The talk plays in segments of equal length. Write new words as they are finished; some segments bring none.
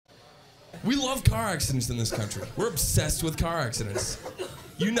We love car accidents in this country. We're obsessed with car accidents.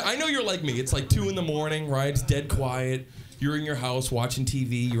 I know you're like me. It's like 2 in the morning, right? It's dead quiet. You're in your house watching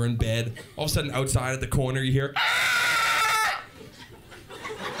TV. You're in bed. All of a sudden, outside at the corner, you hear, "Ah!"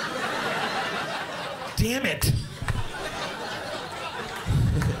 Damn it.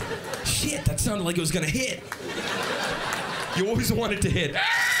 Shit, that sounded like it was gonna hit. You always want it to hit.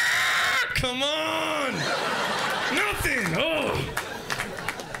 Ah! Come on. Nothing. Oh.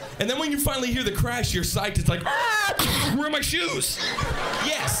 And then when you finally hear the crash, you're psyched. It's like, ah! Where are my shoes?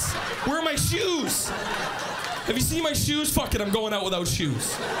 Yes. Where are my shoes? Have you seen my shoes? Fuck it, I'm going out without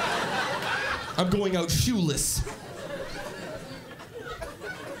shoes. I'm going out shoeless.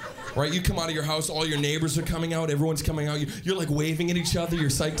 Right, you come out of your house, all your neighbors are coming out, everyone's coming out, you're like waving at each other, you're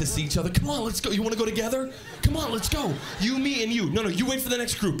psyched to see each other. Come on, let's go. You want to go together? Come on, let's go. You, me, and you. No, you wait for the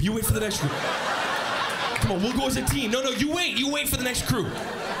next group. You wait for the next group. Come on, we'll go as a team. No, you wait for the next group.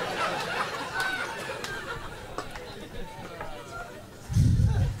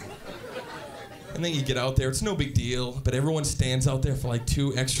 And then you get out there, it's no big deal, but everyone stands out there for like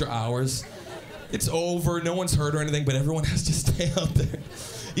 2 extra hours. It's over, no one's hurt or anything, but everyone has to stay out there.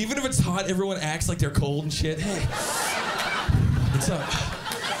 Even if it's hot, everyone acts like they're cold and shit. Hey, what's up?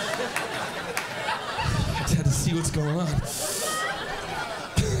 I just had to see what's going on.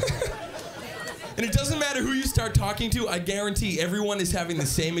 And it doesn't matter who you start talking to, I guarantee everyone is having the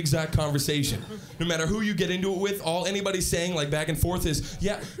same exact conversation. No matter who you get into it with, all anybody's saying like back and forth is,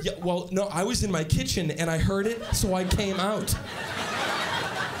 yeah, well, no, I was in my kitchen and I heard it, so I came out.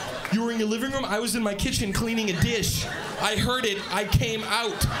 You were in your living room, I was in my kitchen cleaning a dish. I heard it, I came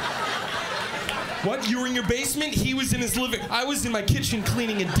out. What, you were in your basement? He was in his living. I was in my kitchen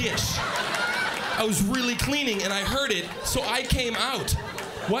cleaning a dish. I was really cleaning and I heard it, so I came out.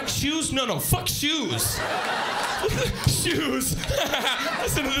 What, shoes? No, fuck shoes. Shoes.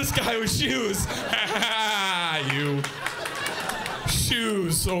 Listen to this guy with shoes. You.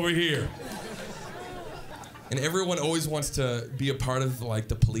 Shoes over here. And everyone always wants to be a part of like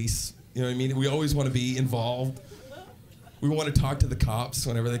the police. You know what I mean? We always want to be involved. We want to talk to the cops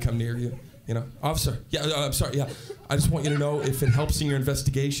whenever they come near you. You know, officer, yeah, I'm sorry, yeah. I just want you to know if it helps in your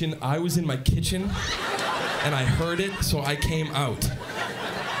investigation, I was in my kitchen and I heard it, so I came out.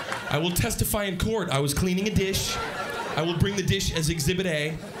 I will testify in court. I was cleaning a dish. I will bring the dish as Exhibit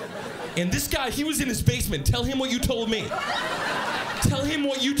A. And this guy, he was in his basement. Tell him what you told me. Tell him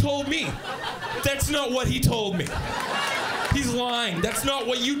what you told me. That's not what he told me. He's lying. That's not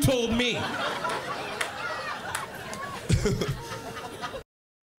what you told me.